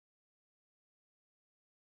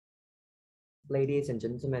ladies and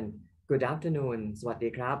gentlemen. Good afternoon, สวัสดี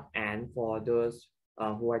ครับ and for those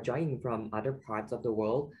who are joining from other parts of the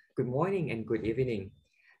world, good morning and good evening.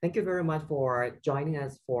 Thank you very much for joining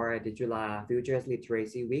us for the Chula Futures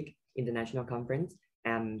Literacy Week International Conference.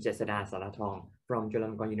 I'm Jessada Salathong from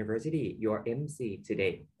Chulalongkorn University, your MC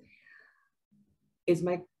today. It's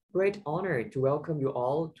my great honor to welcome you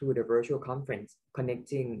all to the virtual conference,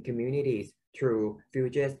 connecting communities through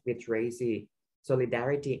futures literacy,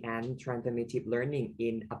 solidarity, and transformative learning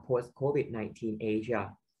in a post-COVID-19 Asia.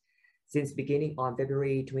 Since beginning on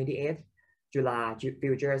February 28th, Chula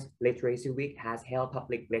Futures Literacy Week has held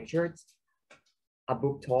public lectures, a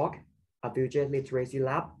book talk, a Futures Literacy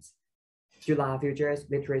Lab. Chula Futures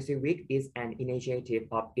Literacy Week is an initiative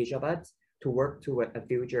of each of us to work toward a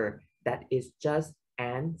future that is just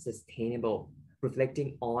and sustainable, reflecting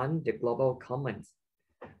on the global commons.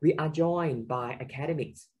 We are joined by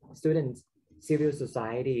academics, students, civil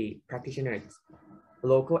society practitioners,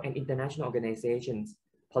 local and international organizations,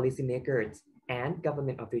 policymakers, and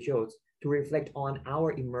government officials to reflect on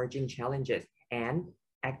our emerging challenges and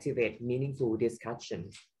activate meaningful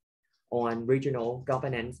discussions on regional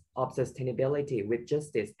governance of sustainability with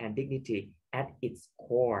justice and dignity at its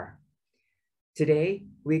core. Today,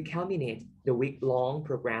 we culminate the week-long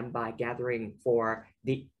program by gathering for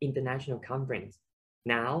the international conference.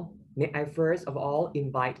 Now, may I first of all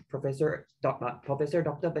invite Professor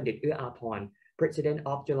Dr. Bundhit Eua-arporn, President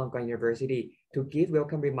of Chulalongkorn University, to give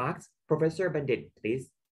welcome remarks. Professor Bundhit, please.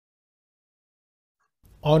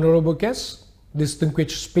 Honorable guests,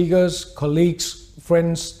 distinguished speakers, colleagues,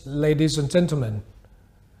 friends, ladies and gentlemen,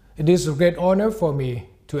 it is a great honor for me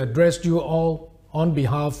to address you all on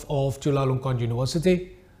behalf of Chulalongkorn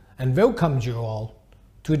University and welcome you all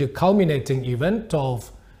to the culminating event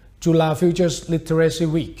of Chula Futures Literacy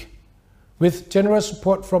Week. With generous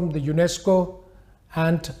support from the UNESCO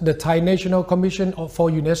and the Thai National Commission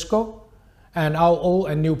for UNESCO and our old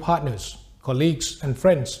and new partners, colleagues and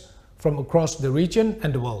friends from across the region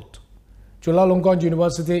and the world. Chulalongkorn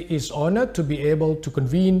University is honored to be able to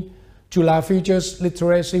convene Chula Futures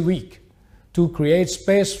Literacy Week to create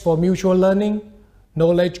space for mutual learning,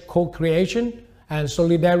 knowledge co-creation, and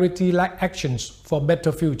solidarity-like actions for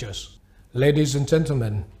better futures. Ladies and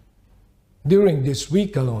gentlemen, during this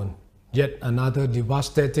week alone, yet another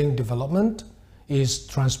devastating development is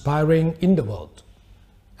transpiring in the world.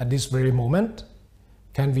 At this very moment,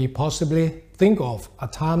 can we possibly think of a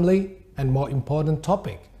timely and more important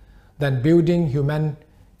topic than building human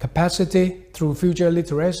capacity through future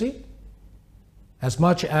literacy? As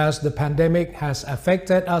much as the pandemic has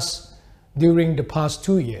affected us during the past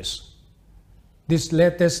 2 years, this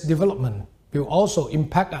latest development will also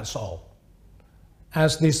impact us all.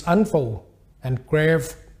 As this unfolds and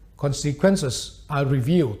grave consequences are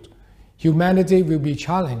revealed, humanity will be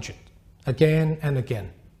challenged again and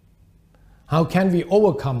again. How can we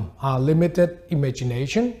overcome our limited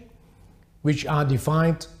imagination, which are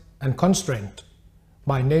defined and constrained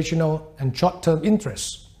by national and short-term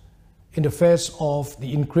interests in the face of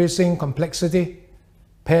the increasing complexity,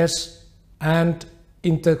 pace, and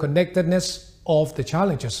interconnectedness of the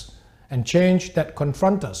challenges and change that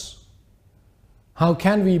confront us? How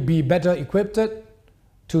can we be better equipped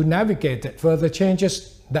to navigate further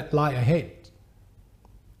changes that lie ahead?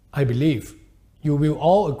 I believe you will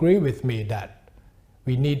all agree with me that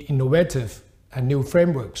we need innovative and new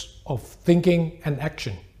frameworks of thinking and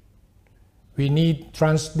action. We need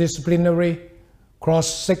transdisciplinary,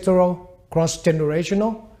 cross-sectoral,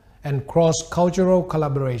 cross-generational, and cross-cultural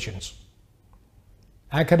collaborations.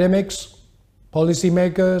 Academics,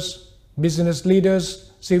 policymakers, business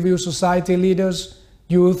leaders, civil society leaders,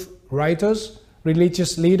 youth writers,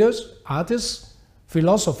 religious leaders, artists,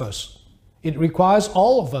 philosophers. It requires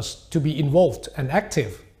all of us to be involved and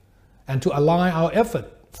active and to align our effort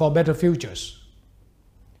for better futures.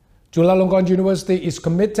 Chulalongkorn University is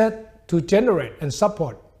committed to generate and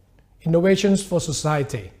support innovations for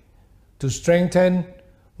society, to strengthen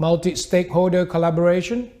multi-stakeholder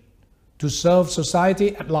collaboration, to serve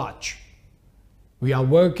society at large. We are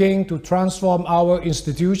working to transform our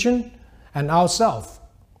institution and ourselves,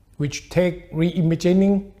 which take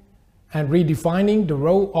reimagining and redefining the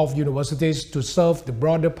role of universities to serve the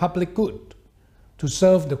broader public good, to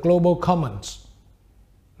serve the global commons.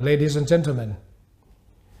 Ladies and gentlemen,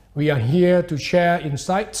 we are here to share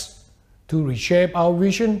insights, to reshape our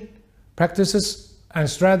vision, practices, and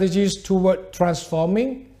strategies toward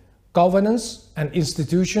transforming governance and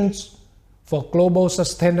institutions for global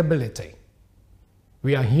sustainability.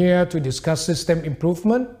 We are here to discuss system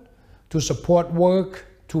improvement, to support work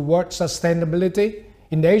toward sustainability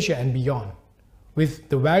in Asia and beyond, with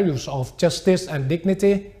the values of justice and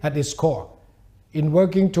dignity at its core, In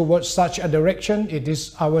working towards such a direction, it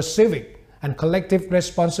is our civic and collective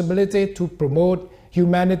responsibility to promote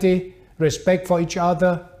humanity, respect for each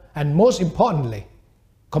other, and most importantly,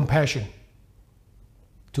 compassion.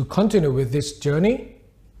 To continue with this journey,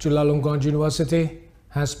 Chulalongkorn University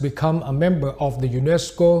has become a member of the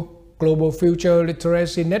UNESCO Global Future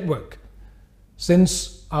Literacy Network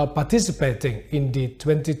since our participating in the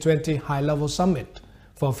 2020 High-Level Summit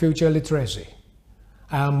for Future Literacy.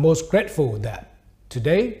 I am most grateful that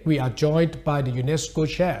today we are joined by the UNESCO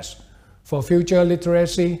chairs for future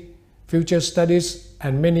literacy, future studies,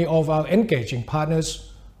 and many of our engaging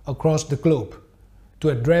partners across the globe to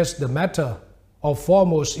address the matter of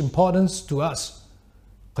foremost importance to us,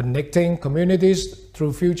 connecting communities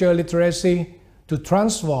through future literacy to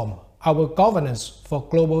transform our governance for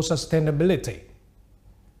global sustainability.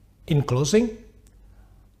 In closing,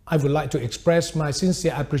 I would like to express my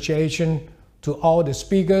sincere appreciation to all the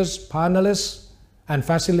speakers, panelists, and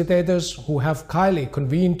facilitators who have kindly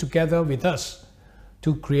convened together with us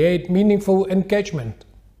to create meaningful engagement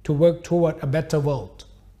to work toward a better world.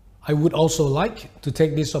 I would also like to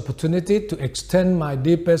take this opportunity to extend my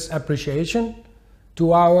deepest appreciation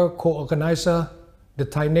to our co-organizer, the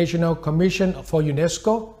Thai National Commission for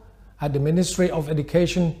UNESCO at the Ministry of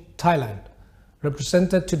Education, Thailand,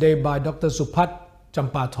 represented today by Dr. Suphat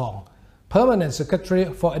Champathong, Permanent Secretary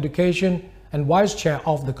for Education and Vice Chair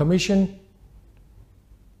of the Commission.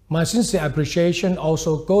 My sincere appreciation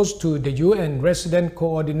also goes to the UN Resident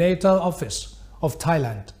Coordinator Office of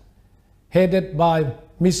Thailand, headed by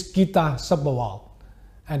Ms. Gita Sabawal,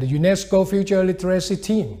 and the UNESCO Future Literacy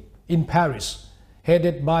Team in Paris,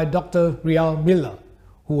 headed by Dr. Rial Miller,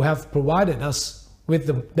 who have provided us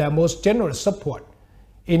with their most generous support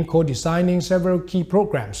in co-designing several key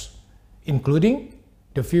programs, including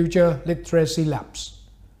the Future Literacy Labs.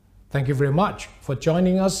 Thank you very much for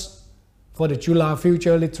joining us for the Chula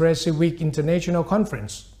Future Literacy Week International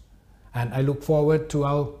Conference, and I look forward to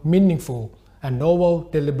our meaningful and novel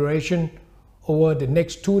deliberation over the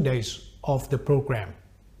next 2 days of the program.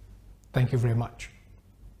 Thank you very much.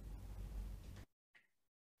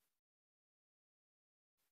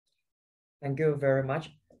 Thank you very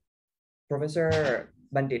much, Professor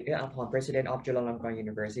Bundhit, Eua-arporn, President of Chulalongkorn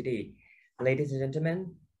University. Ladies and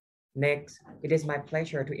gentlemen, next, it is my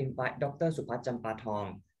pleasure to invite Dr. Suphat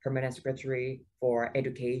Champathong, Permanent Secretary for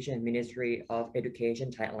Education, Ministry of Education,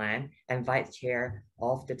 Thailand, and Vice Chair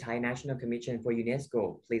of the Thai National Commission for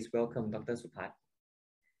UNESCO. Please welcome Dr. Suphat.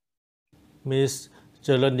 Ms.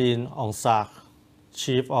 Geraldine Ongsak,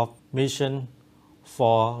 Chief of Mission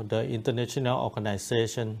for the International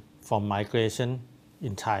Organization for Migration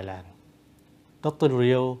in Thailand. Dr.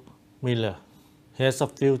 Rial Miller, Head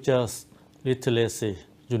of Future Literacy,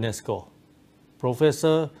 UNESCO.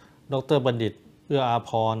 Professor Dr. Bundhit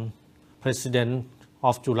Eua-arporn, President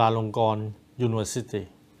of Chulalongkorn University.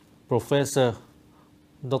 Professor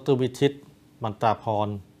Dr. Vitit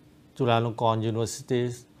Muntarbhorn, Chulalongkorn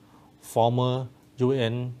University's former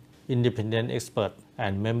UN independent expert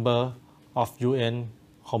and member of UN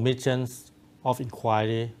Commissions of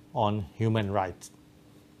Inquiry on Human Rights.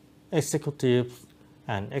 Executives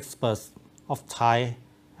and experts of Thai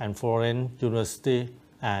and foreign university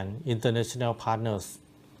and international partners,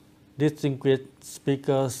 distinguished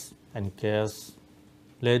speakers and guests,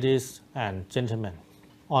 ladies and gentlemen,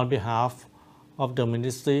 on behalf of the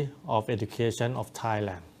Ministry of Education of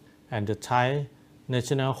Thailand and the Thai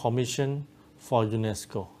National Commission for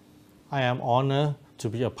UNESCO, I am honored to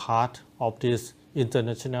be a part of this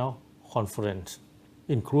international conference,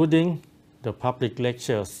 including the public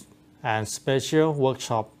lectures and special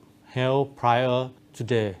workshop held prior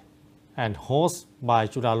today and hosted by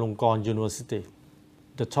Chulalongkorn University.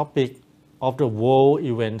 The topic of the world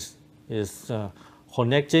event is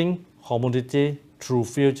connecting community through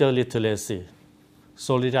future literacy,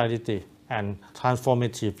 solidarity, and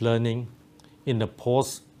transformative learning in the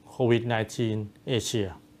post-COVID-19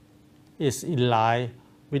 Asia. It's in line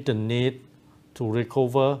with the need to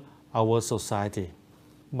recover our society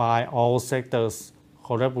by all sectors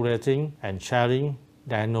collaborating and sharing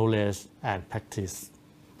their knowledge and practice.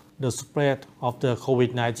 The spread of the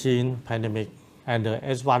COVID-19 pandemic and the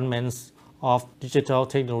advancements of digital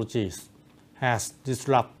technologies has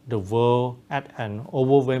disrupted the world at an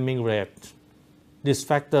overwhelming rate. These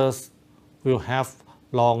factors will have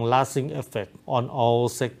long-lasting effect on all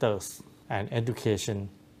sectors, and education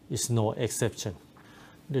is no exception.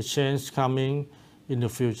 The change coming in the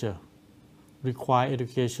future require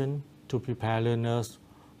education to prepare learners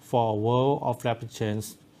for a world of rapid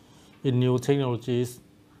change in new technologies,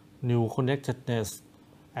 new connectedness,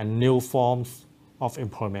 and new forms of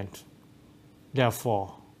employment.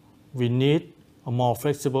 Therefore, we need a more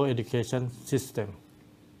flexible education system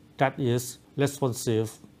that is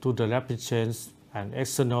responsive to the rapid change and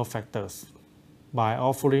external factors by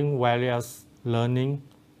offering various learning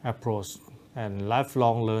approaches and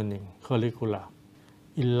lifelong learning curricula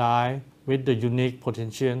in line with the unique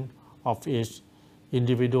potential of each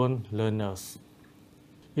individual learners.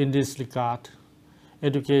 In this regard,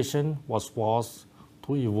 education was forced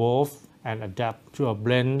to evolve and adapt to a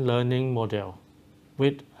blended learning model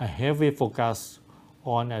with a heavy focus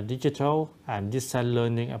on a digital and distance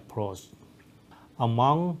learning approach.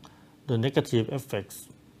 Among the negative effects,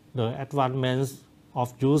 the advancements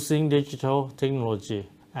of using digital technology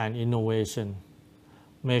and innovation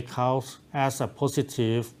may count as a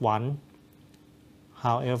positive one.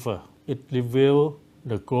 However, it reveals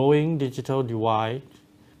the growing digital divide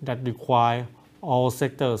that requires all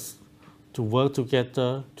sectors to work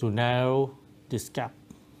together to narrow this gap.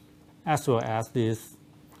 As well as this,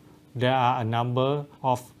 there are a number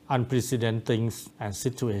of unprecedented things and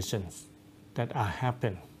situations that are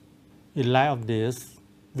happening. In light of this,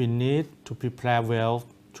 we need to prepare well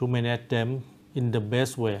to manage them in the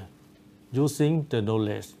best way, using the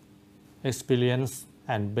knowledge, experience,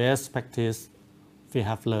 and best practice we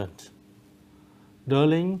have learned.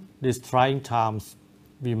 During these trying times,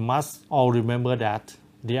 we must all remember that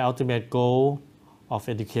the ultimate goal of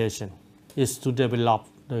education is to develop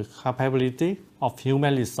the capability of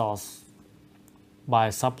human resource by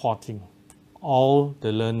supporting all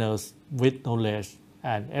the learners with knowledge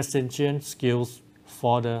and essential skills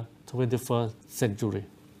for the 21st century.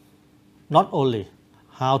 Not only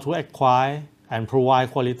how to acquire and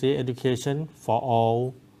provide quality education for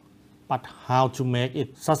all, but how to make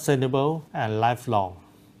it sustainable and lifelong,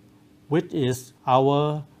 which is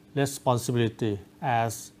our responsibility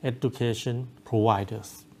as education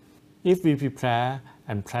providers. If we prepare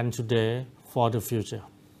and plan today for the future,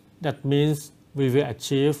 that means we will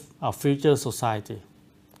achieve a future society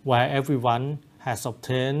where everyone has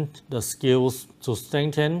obtained the skills to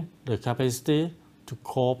strengthen the capacity to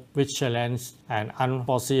cope with challenges and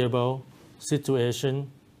unforeseeable situations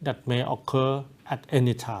that may occur at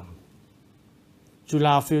any time.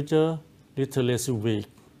 Chula Future Literacy Week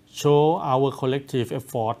shows our collective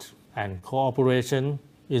effort and cooperation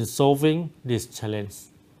in solving this challenge.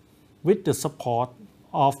 With the support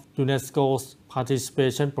of UNESCO's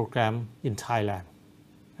participation program in Thailand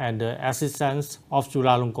and the assistance of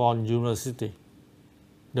Chulalongkorn University,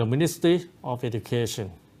 the Ministry of Education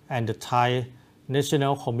and the Thai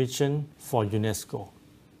National Commission for UNESCO,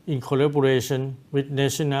 in collaboration with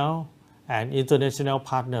national and international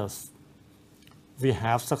partners, we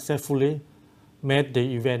have successfully made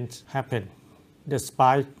the event happen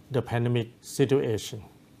despite the pandemic situation.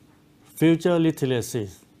 Future literacy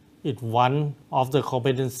is one of the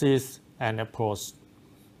competencies and approaches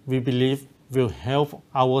we believe will help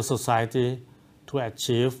our society to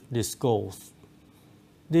achieve these goals.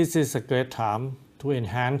 This is a great time to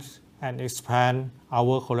enhance and expand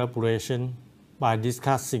our collaboration by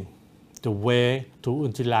discussing the way to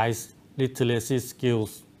utilize literacy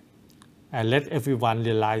skills and let everyone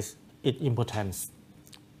realize its importance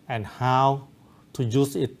and how to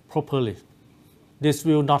use it properly. This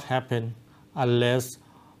will not happen unless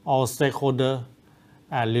all stakeholders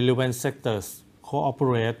and relevant sectors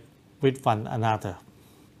cooperate with one another.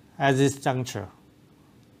 At this juncture,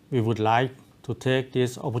 we would like to take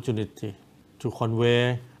this opportunity to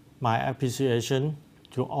convey my appreciation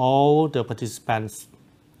to all the participants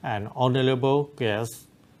and honorable guests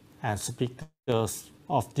and speakers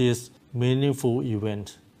of this meaningful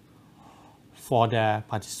event for their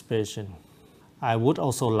participation. I would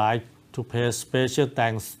also like to pay special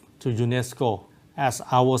thanks to UNESCO as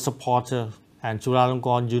our supporter and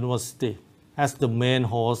Chulalongkorn University as the main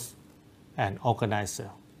host and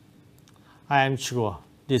organizer. I am sure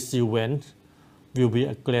this event will be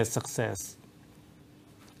a great success.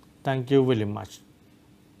 Thank you very much.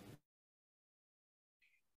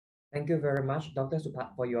 Thank you very much, Dr.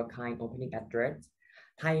 Suphat, for your kind opening address.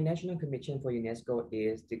 Thai National Commission for UNESCO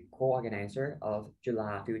is the co-organizer of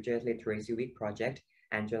Chula Future Literacy Week project,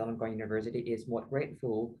 and Chulalongkorn University is most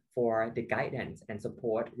grateful for the guidance and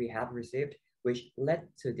support we have received, which led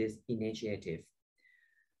to this initiative.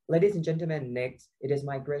 Ladies and gentlemen, next, it is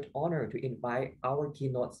my great honor to invite our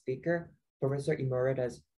keynote speaker, Professor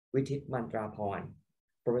Emeritus Vitit Muntarbhorn.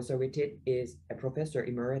 Professor Vitit is a Professor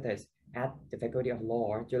Emeritus at the Faculty of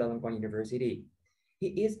Law, Chulalongkorn University. He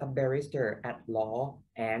is a barrister at law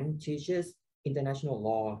and teaches international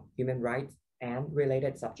law, human rights, and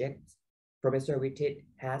related subjects. Professor Vitit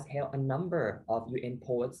has held a number of UN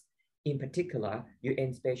posts, in particular,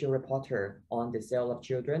 UN Special Rapporteur on the sale of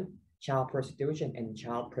children, child prostitution, and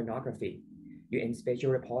child pornography. UN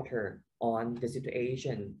Special Rapporteur on the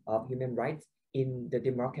situation of human rights in the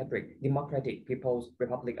Democratic People's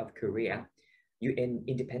Republic of Korea, UN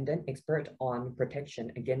independent expert on protection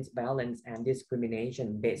against violence and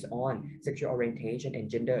discrimination based on sexual orientation and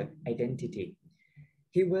gender identity.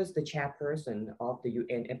 He was the chairperson of the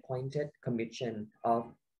UN appointed Commission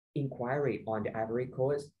of Inquiry on the Ivory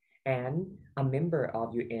Coast and a member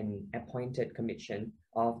of UN appointed Commission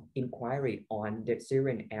of Inquiry on the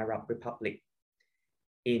Syrian Arab Republic.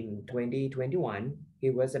 In 2021,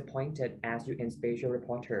 he was appointed as UN Special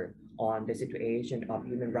Rapporteur on the situation of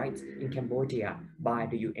human rights in Cambodia by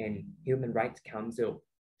the UN Human Rights Council.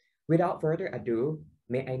 Without further ado,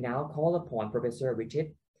 may I now call upon Professor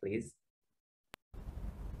Vitit, please.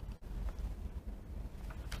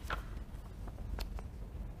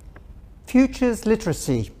 Futures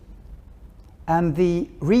literacy and the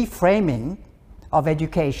reframing of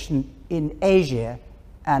education in Asia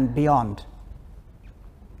and beyond.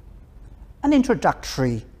 An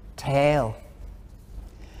introductory tale.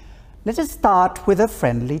 Let us start with a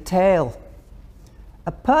friendly tale.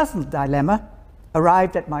 A personal dilemma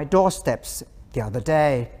arrived at my doorsteps the other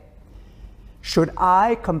day. Should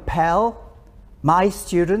I compel my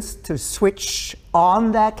students to switch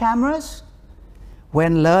on their cameras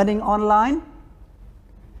when learning online?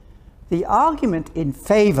 The argument in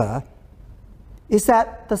favor is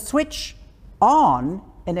that the switch on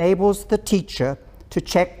enables the teacher to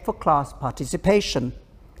check for class participation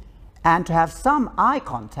and to have some eye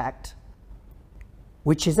contact,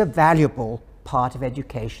 which is a valuable part of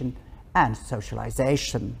education and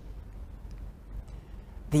socialization.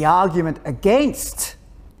 The argument against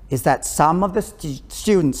is that some of the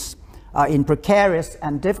students are in precarious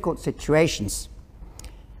and difficult situations.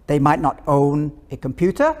 They might not own a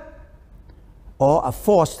computer or are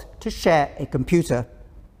forced to share a computer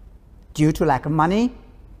due to lack of money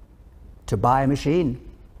to buy a machine.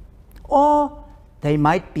 Or they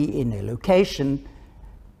might be in a location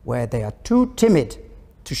where they are too timid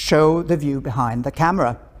to show the view behind the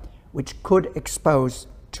camera, which could expose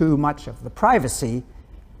too much of the privacy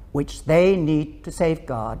which they need to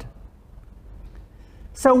safeguard.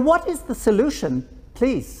 So what is the solution,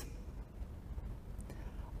 please?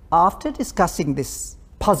 After discussing this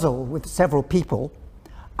puzzle with several people,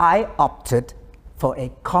 I opted for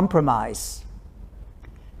a compromise.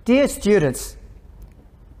 Dear students,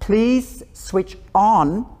 please switch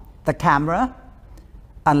on the camera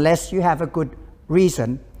unless you have a good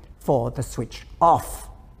reason for the switch off.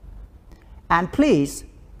 And please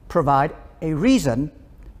provide a reason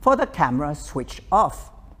for the camera switch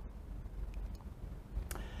off.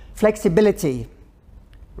 Flexibility,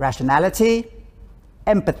 rationality,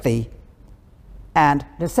 empathy, and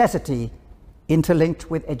necessity interlinked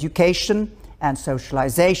with education and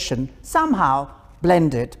socialization somehow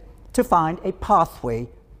blended to find a pathway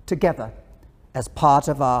together as part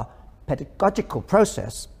of our pedagogical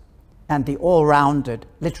process and the all-rounded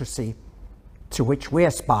literacy to which we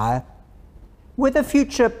aspire, with a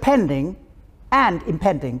future pending and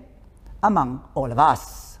impending among all of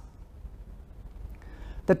us.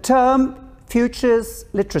 The term futures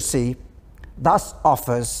literacy thus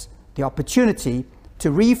offers the opportunity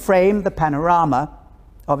to reframe the panorama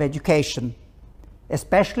of education,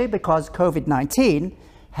 especially because COVID-19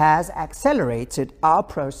 has accelerated our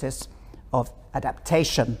process of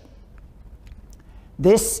adaptation.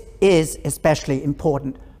 This is especially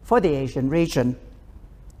important for the Asian region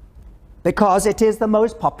because it is the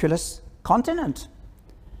most populous continent,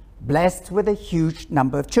 blessed with a huge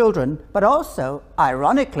number of children, but also,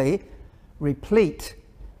 ironically, replete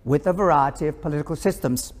with a variety of political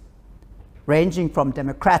systems, ranging from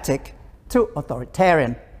democratic to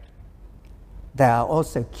authoritarian. There are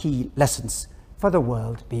also key lessons for the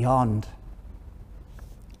world beyond.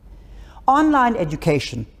 Online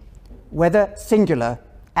education, whether singular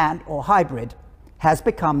and or hybrid, has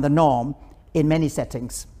become the norm in many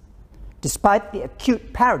settings, despite the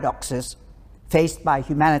acute paradoxes faced by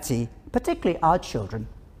humanity, particularly our children,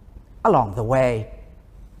 along the way.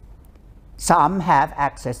 Some have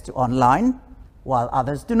access to online, while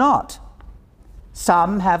others do not.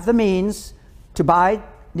 Some have the means to buy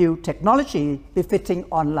new technology befitting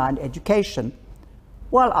online education,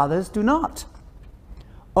 while others do not.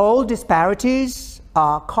 Old disparities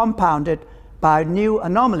are compounded by new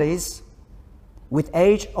anomalies, with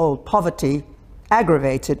age-old poverty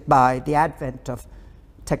aggravated by the advent of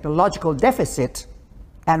technological deficit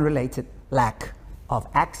and related lack of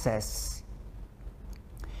access.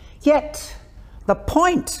 Yet, the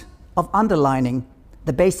point of underlining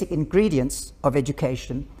the basic ingredients of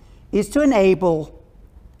education is to enable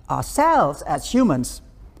ourselves as humans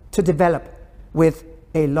to develop with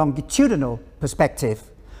a longitudinal perspective.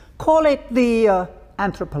 Call it the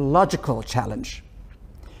anthropological challenge.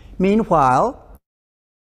 Meanwhile,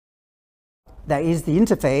 there is the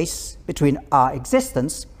interface between our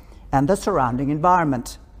existence and the surrounding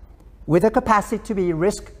environment, with a capacity to be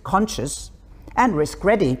risk-conscious and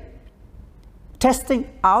risk-ready, testing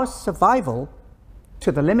our survival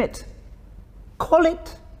to the limit. Call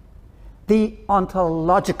it the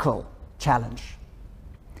ontological challenge.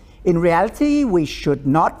 In reality, we should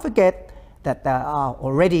not forget that there are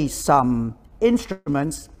already some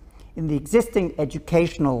instruments in the existing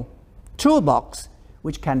educational toolbox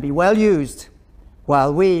which can be well used,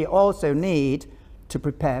 while we also need to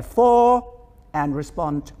prepare for and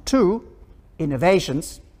respond to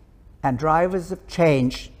innovations and drivers of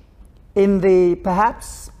change in the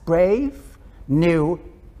perhaps brave new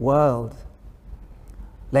world.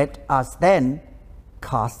 Let us then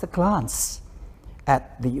cast a glance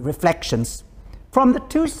at the reflections from the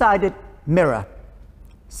two-sided mirror.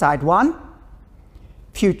 Side one,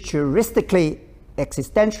 futuristically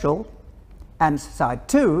existential, and side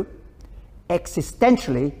two,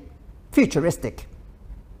 existentially futuristic.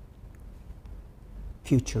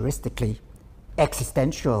 Futuristically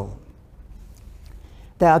existential.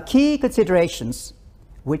 There are key considerations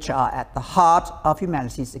which are at the heart of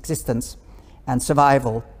humanity's existence and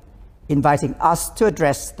survival, inviting us to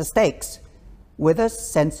address the stakes with a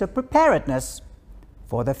sense of preparedness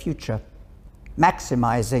for the future,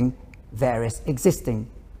 maximizing various existing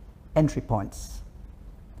entry points.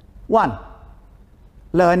 1.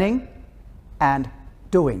 Learning and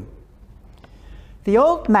doing. The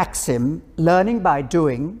old maxim, learning by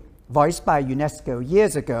doing, voiced by UNESCO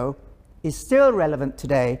years ago, is still relevant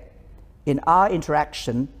today in our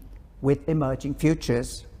interaction with emerging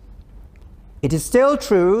futures. It is still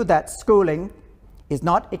true that schooling is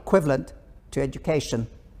not equivalent to education.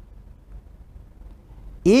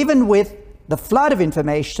 Even with the flood of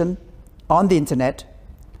information on the internet,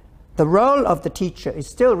 the role of the teacher is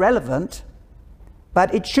still relevant,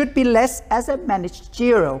 but it should be less as a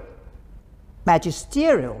magisterial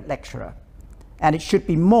lecturer, and it should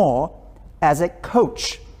be more as a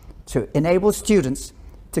coach to enable students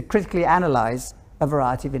to critically analyze a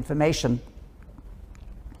variety of information.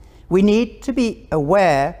 We need to be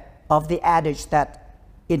aware of the adage that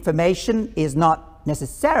information is not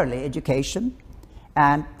necessarily education,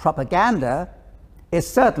 and propaganda is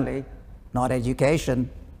certainly not education.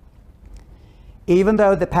 Even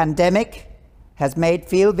though the pandemic has made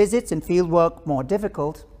field visits and field work more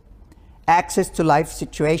difficult, access to life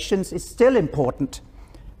situations is still important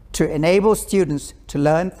to enable students to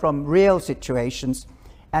learn from real situations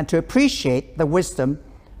and to appreciate the wisdom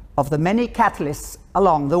of the many catalysts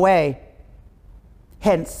along the way.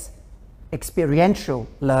 Hence, experiential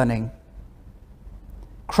learning.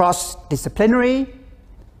 Cross-disciplinary,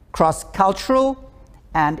 cross-cultural,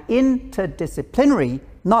 and interdisciplinary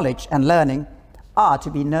knowledge and learning are to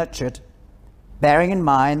be nurtured, bearing in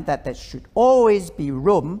mind that there should always be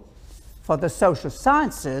room for the social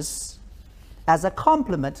sciences as a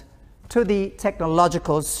complement to the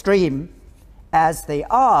technological stream, as they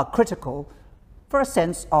are critical for a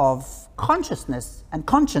sense of consciousness and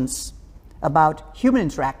conscience about human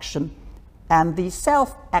interaction and the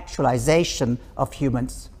self-actualization of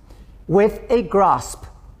humans with a grasp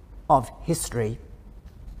of history.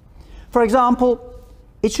 For example,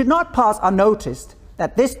 it should not pass unnoticed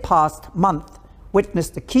that this past month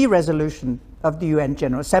witnessed a key resolution of the UN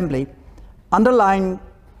General Assembly underlying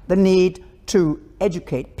the need to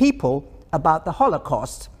educate people about the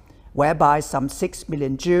Holocaust, whereby some 6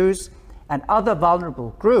 million Jews and other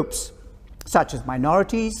vulnerable groups, such as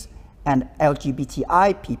minorities and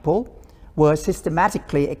LGBTI people, were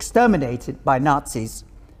systematically exterminated by Nazis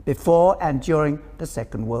before and during the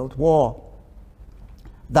Second World War.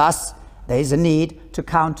 Thus, there is a need to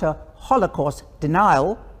counter Holocaust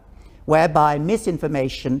denial, whereby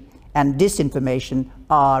misinformation and disinformation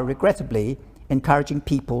are regrettably encouraging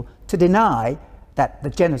people to deny that the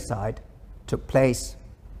genocide took place.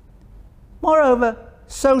 Moreover,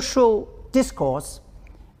 social discourse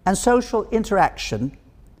and social interaction,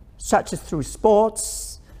 such as through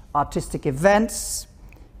sports, artistic events,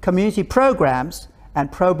 community programs, and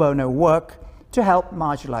pro bono work to help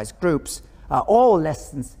marginalized groups, are all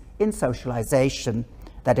lessons in socialization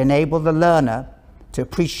that enable the learner to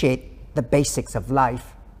appreciate the basics of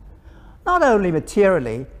life, not only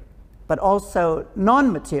materially, but also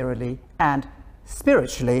non-materially and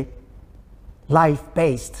spiritually,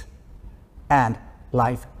 life-based and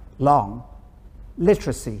lifelong.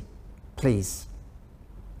 Literacy, please.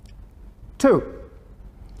 2,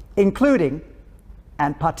 including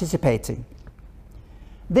and participating.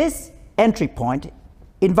 This entry point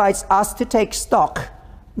invites us to take stock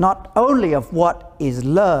not only of what is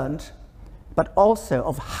learned, but also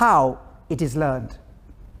of how it is learned.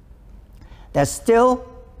 There's still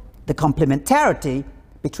the complementarity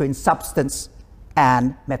between substance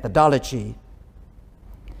and methodology.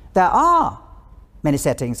 There are many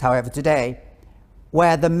settings, however, today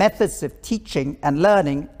where the methods of teaching and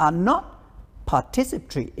learning are not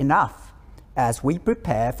participatory enough as we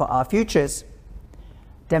prepare for our futures.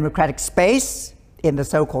 Democratic space in the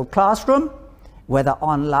so-called classroom, whether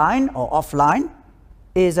online or offline,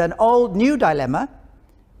 is an old new dilemma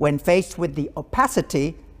when faced with the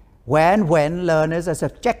opacity when learners are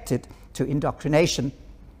subjected to indoctrination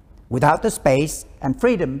without the space and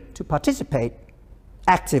freedom to participate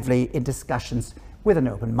actively in discussions with an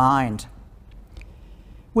open mind.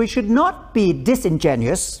 We should not be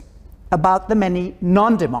disingenuous about the many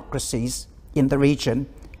non-democracies in the region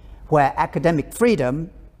where academic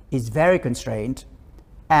freedom is very constrained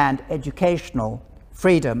and educational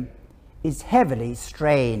freedom is heavily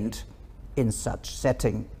strained in such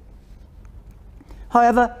setting.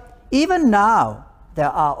 However, even now there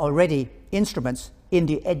are already instruments in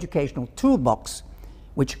the educational toolbox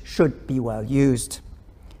which should be well used.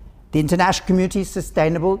 The International Community's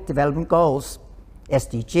Sustainable Development Goals,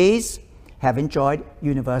 SDGs, have enjoyed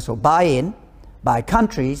universal buy-in by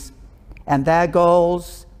countries, and their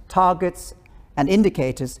goals, targets, and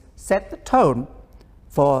indicators set the tone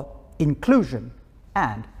for inclusion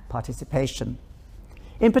and participation.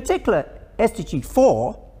 In particular, SDG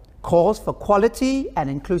 4 calls for quality and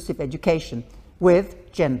inclusive education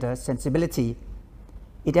with gender sensibility.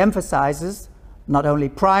 It emphasizes not only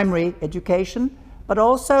primary education, but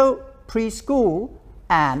also preschool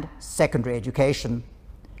and secondary education.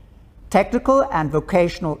 Technical and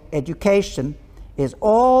vocational education is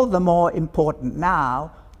all the more important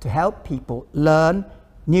now to help people learn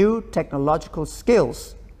new technological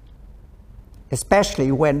skills,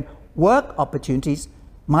 especially when work opportunities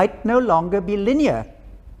might no longer be linear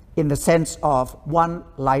in the sense of one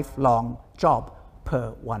lifelong job per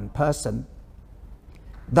one person.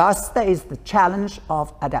 Thus, there is the challenge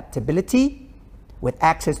of adaptability with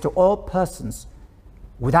access to all persons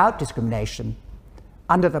without discrimination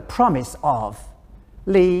under the promise of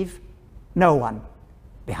leave no one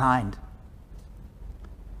behind.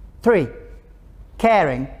 3,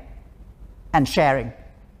 caring and sharing.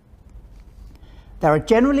 There are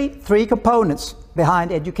generally 3 components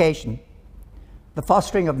behind education: the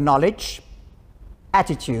fostering of knowledge,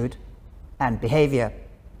 attitude, and behavior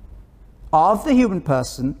of the human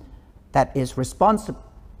person that is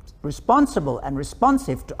responsible and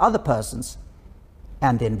responsive to other persons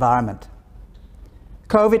and the environment.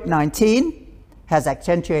 COVID-19 has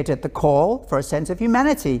accentuated the call for a sense of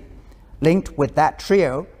humanity linked with that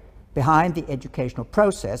trio behind the educational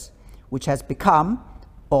process, which has become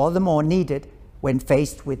all the more needed when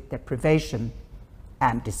faced with deprivation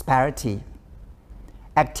and disparity.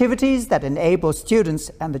 Activities that enable students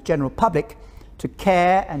and the general public to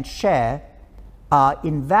care and share are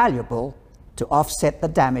invaluable to offset the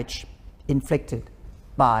damage inflicted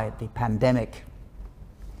by the pandemic.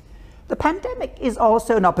 The pandemic is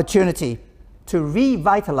also an opportunity to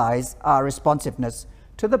revitalize our responsiveness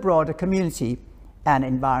to the broader community and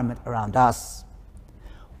environment around us.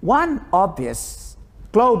 One obvious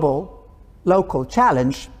global, local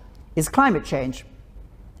challenge is climate change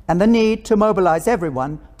and the need to mobilize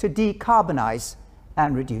everyone to decarbonize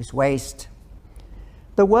and reduce waste.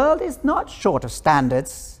 The world is not short of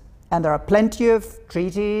standards, and there are plenty of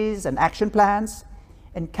treaties and action plans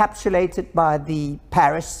encapsulated by the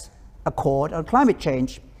Paris Accord on Climate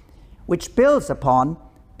Change, which builds upon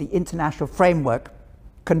the International Framework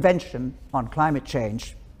Convention on Climate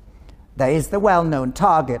Change. There is the well-known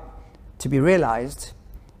target to be realized,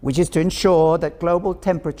 which is to ensure that global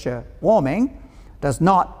temperature warming does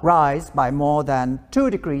not rise by more than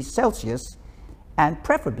 2 degrees Celsius and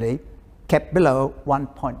preferably kept below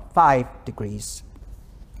 1.5 degrees.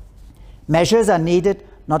 Measures are needed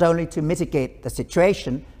not only to mitigate the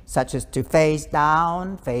situation, such as to phase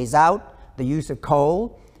out the use of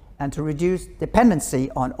coal and to reduce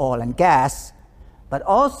dependency on oil and gas, but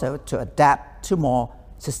also to adapt to more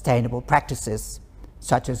sustainable practices,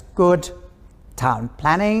 such as good town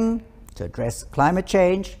planning to address climate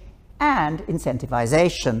change and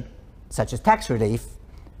incentivization, such as tax relief,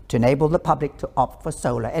 to enable the public to opt for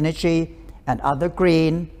solar energy and other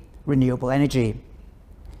green, renewable energy.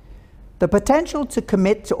 The potential to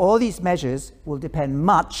commit to all these measures will depend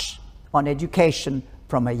much on education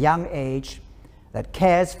from a young age that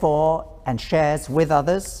cares for and shares with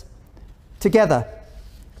others, together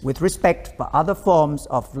with respect for other forms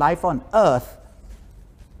of life on Earth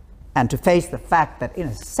and to face the fact that, in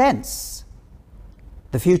a sense,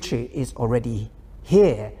 the future is already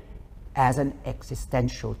here as an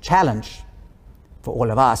existential challenge for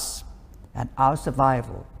all of us and our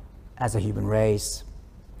survival as a human race.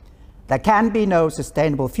 There can be no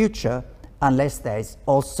sustainable future unless there is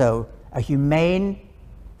also a humane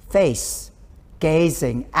face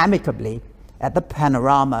gazing amicably at the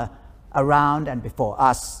panorama around and before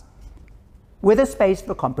us, with a space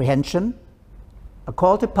for comprehension, a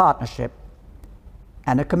call to partnership,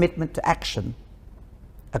 and a commitment to action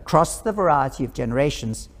across the variety of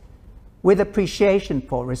generations, with appreciation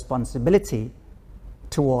for responsibility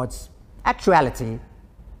towards actuality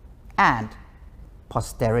and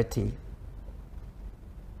posterity.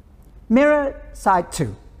 Mirror side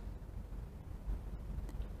 2.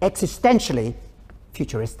 Existentially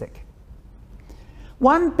futuristic.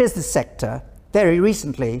 One business sector very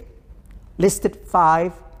recently listed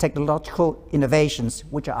 5 technological innovations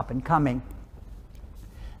which are up and coming.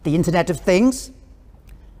 The Internet of Things,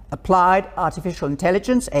 applied artificial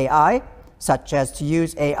intelligence, AI, such as to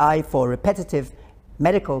use AI for repetitive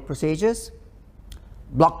medical procedures,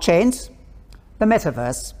 blockchains, the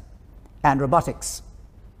metaverse, and robotics.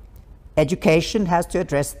 Education has to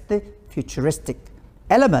address the futuristic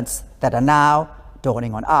elements that are now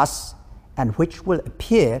dawning on us and which will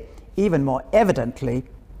appear even more evidently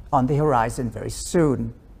on the horizon very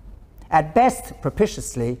soon. At best,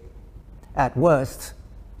 propitiously, at worst,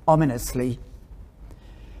 ominously.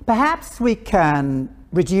 Perhaps we can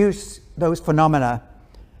reduce those phenomena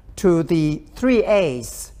to the 3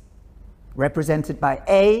 A's, represented by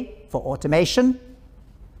A for automation,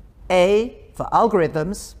 A for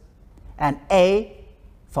algorithms, and A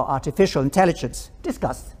for artificial intelligence,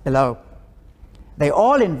 discussed below. They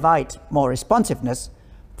all invite more responsiveness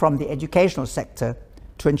from the educational sector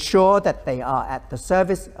to ensure that they are at the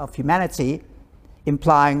service of humanity,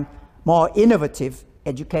 implying more innovative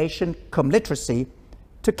education cum literacy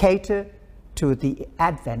to cater to the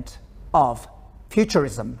advent of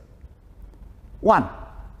futurism. 1.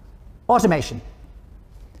 Automation.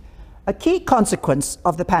 A key consequence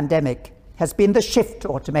of the pandemic has been the shift to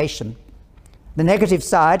automation. The negative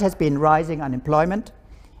side has been rising unemployment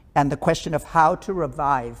and the question of how to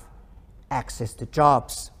revive access to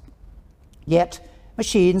jobs. Yet,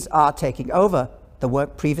 machines are taking over the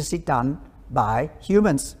work previously done by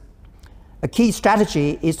humans. A key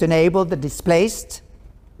strategy is to enable the displaced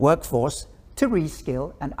workforce to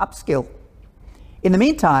reskill and upskill. In the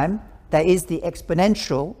meantime, there is the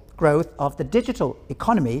exponential growth of the digital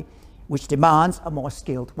economy, which demands a more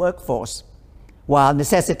skilled workforce, while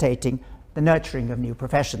necessitating the nurturing of new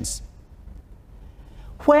professions.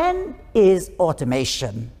 When is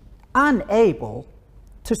automation unable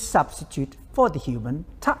to substitute for the human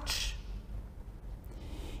touch?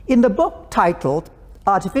 In the book titled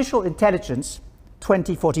Artificial Intelligence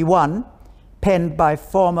 2041, penned by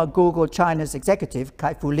former Google China's executive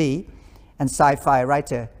Kai-Fu Lee and sci-fi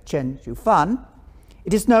writer Chen Xiufan,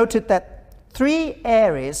 it is noted that 3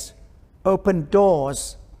 areas open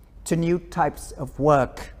doors to new types of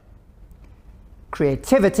work: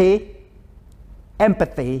 creativity,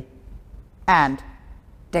 empathy, and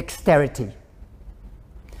dexterity.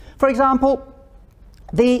 For example,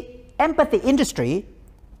 the empathy industry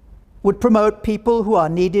would promote people who are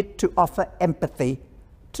needed to offer empathy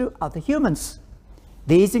to other humans.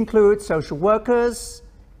 These include social workers,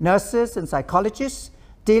 nurses, and psychologists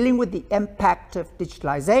dealing with the impact of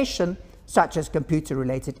digitalization, such as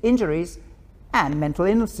computer-related injuries and mental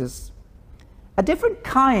illnesses. A different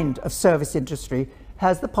kind of service industry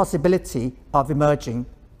has the possibility of emerging,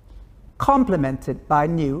 complemented by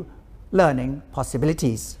new learning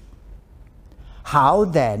possibilities. How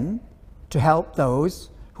then to help those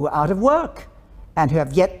who are out of work and who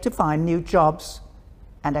have yet to find new jobs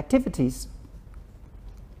and activities?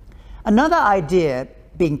 Another idea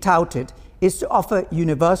being touted is to offer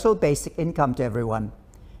universal basic income to everyone.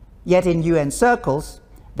 Yet in UN circles,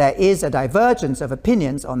 there is a divergence of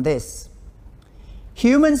opinions on this.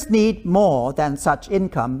 Humans need more than such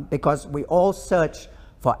income because we all search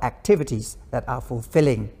for activities that are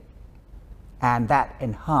fulfilling and that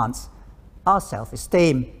enhance our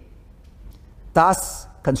self-esteem. Thus,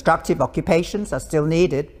 constructive occupations are still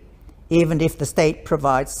needed, even if the state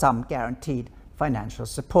provides some guaranteed financial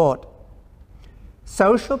support.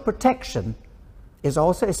 Social protection is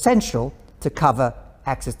also essential to cover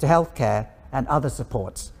access to healthcare and other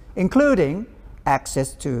supports, including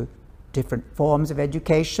access to different forms of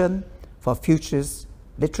education for futures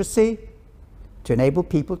literacy, to enable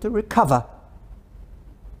people to recover,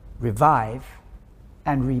 revive,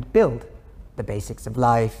 and rebuild the basics of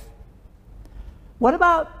life. What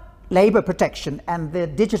about labor protection and the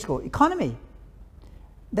digital economy.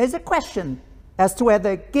 There's a question as to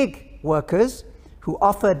whether gig workers who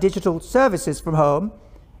offer digital services from home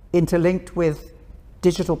interlinked with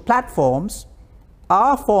digital platforms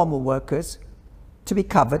are formal workers to be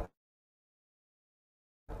covered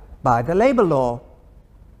by the labor law.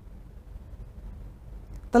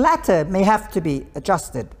 The latter may have to be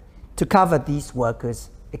adjusted to cover these workers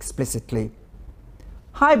explicitly.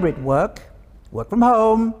 Hybrid work, work from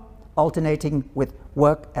home, alternating with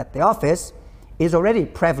work at the office, is already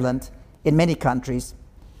prevalent in many countries,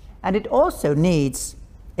 and it also needs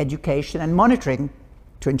education and monitoring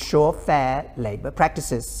to ensure fair labor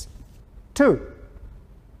practices. 2.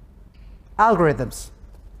 Algorithms.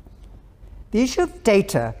 The issue of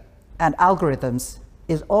data and algorithms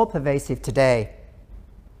is all-pervasive today.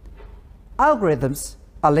 Algorithms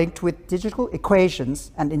are linked with digital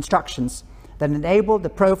equations and instructions that enable the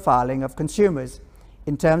profiling of consumers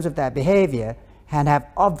in terms of their behavior and have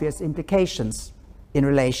obvious implications in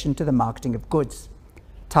relation to the marketing of goods,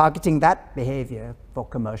 targeting that behavior for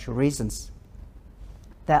commercial reasons.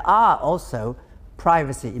 There are also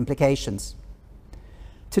privacy implications.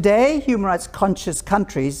 Today, human rights conscious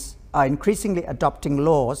countries are increasingly adopting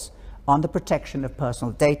laws on the protection of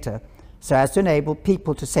personal data so as to enable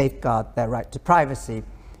people to safeguard their right to privacy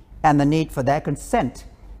and the need for their consent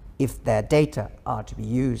if their data are to be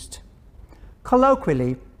used.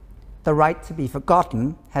 Colloquially, the right to be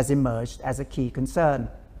forgotten has emerged as a key concern.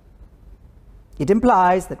 It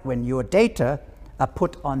implies that when your data are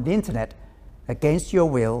put on the internet against your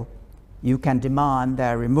will, you can demand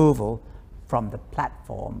their removal from the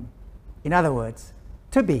platform. In other words,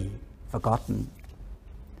 to be forgotten.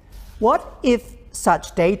 What if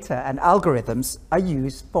such data and algorithms are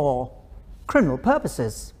used for criminal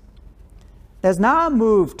purposes? There's now a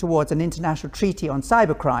move towards an international treaty on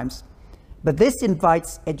cybercrimes, but this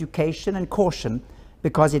invites education and caution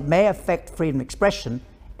because it may affect freedom of expression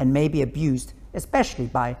and may be abused, especially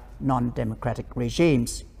by non-democratic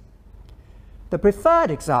regimes. The preferred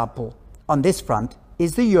example on this front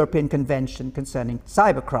is the European Convention concerning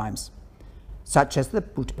cybercrimes, such as the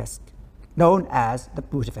Budapest, known as the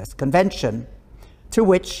Budapest Convention, to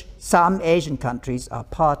which some Asian countries are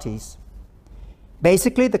parties.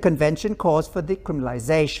 Basically, the convention calls for the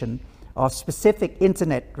criminalization of specific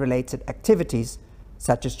internet-related activities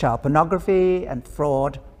such as child pornography and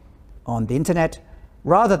fraud on the internet,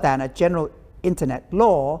 rather than a general internet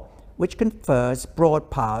law which confers broad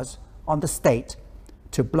powers on the state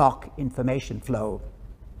to block information flow.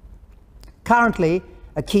 Currently,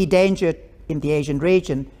 a key danger in the Asian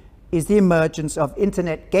region is the emergence of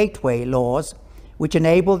internet gateway laws which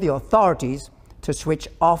enable the authorities to switch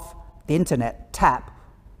off the internet tap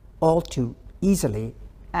all too easily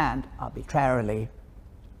and arbitrarily.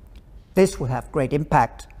 This will have great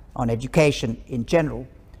impact on education in general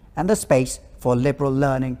and the space for liberal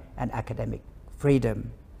learning and academic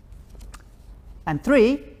freedom. And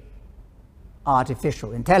 3,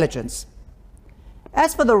 artificial intelligence.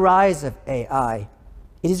 As for the rise of AI,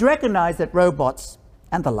 it is recognized that robots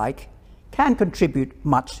and the like can contribute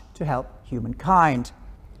much to help humankind.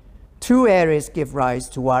 2 areas give rise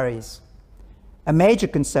to worries. A major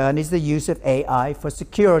concern is the use of AI for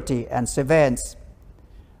security and surveillance.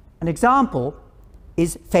 An example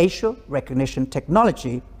is facial recognition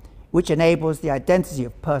technology, which enables the identity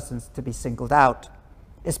of persons to be singled out,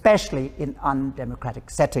 especially in undemocratic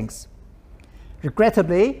settings.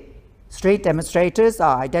 Regrettably, street demonstrators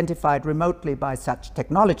are identified remotely by such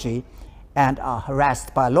technology and are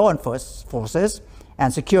harassed by law enforcement forces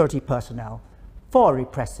and security personnel for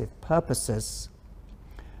repressive purposes.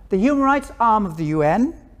 The human rights arm of the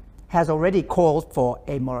UN has already called for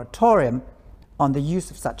a moratorium on the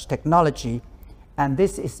use of such technology, and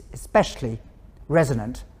this is especially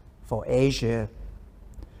resonant for Asia.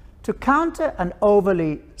 To counter an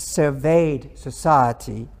overly surveyed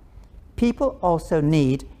society, people also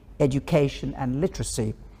need education and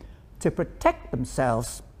literacy to protect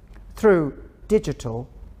themselves through digital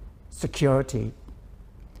security.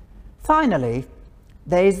 Finally,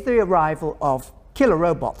 there is the arrival of killer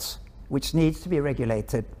robots, which needs to be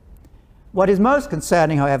regulated. What is most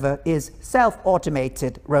concerning, however, is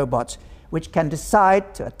self-automated robots, which can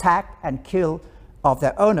decide to attack and kill of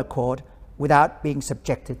their own accord without being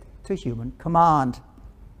subjected to human command.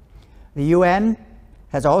 The UN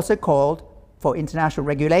has also called for international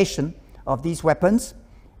regulation of these weapons,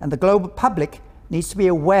 and the global public needs to be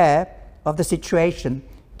aware of the situation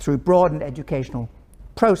through broadened educational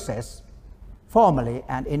process, formally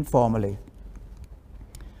and informally.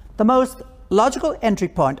 The most logical entry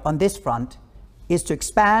point on this front is to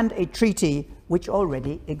expand a treaty which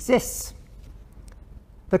already exists.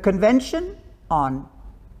 The Convention on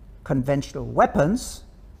Conventional Weapons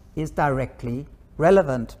is directly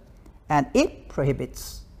relevant, and it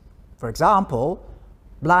prohibits, for example,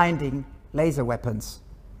 blinding laser weapons.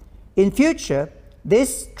 In future,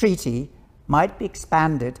 this treaty might be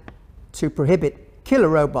expanded to prohibit killer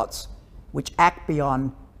robots which act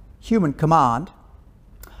beyond human command.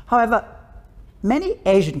 However, many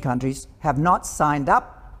Asian countries have not signed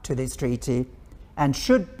up to this treaty and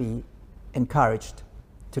should be encouraged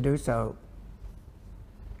to do so.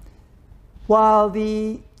 While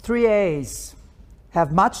the 3As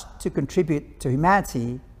have much to contribute to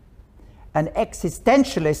humanity, an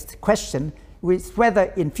existentialist question is whether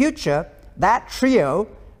in future that trio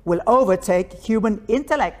will overtake human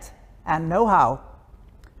intellect and know-how.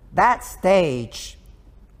 That stage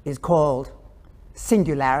is called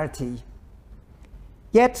singularity.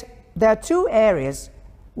 Yet there are two areas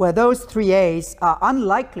where those 3As are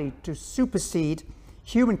unlikely to supersede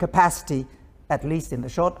human capacity, at least in the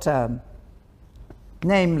short term,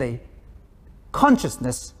 namely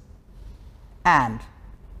consciousness and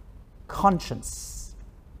conscience.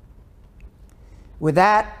 With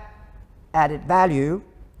that added value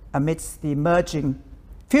amidst the emerging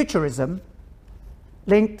futurism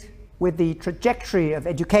linked with the trajectory of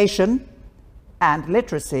education and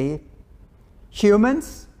literacy,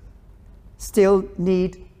 humans still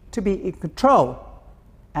need to be in control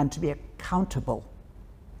and to be accountable.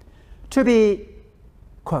 To be,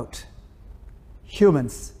 quote,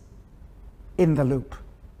 humans in the loop,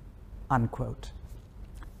 unquote.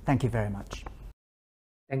 Thank you very much.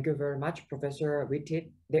 Thank you very much, Professor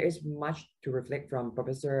Vitit. There is much to reflect from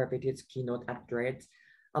Professor Vitit's keynote address.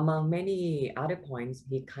 Among many other points,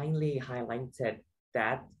 he kindly highlighted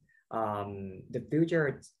that the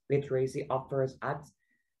future literacy offers us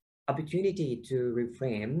opportunity to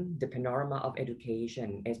reframe the panorama of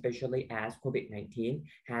education, especially as COVID-19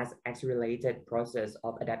 has accelerated process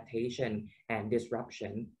of adaptation and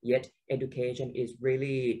disruption. Yet education is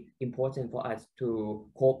really important for us to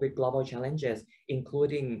cope with global challenges,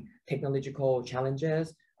 including technological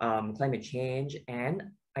challenges, climate change, and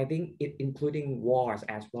I think including wars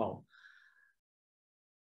as well.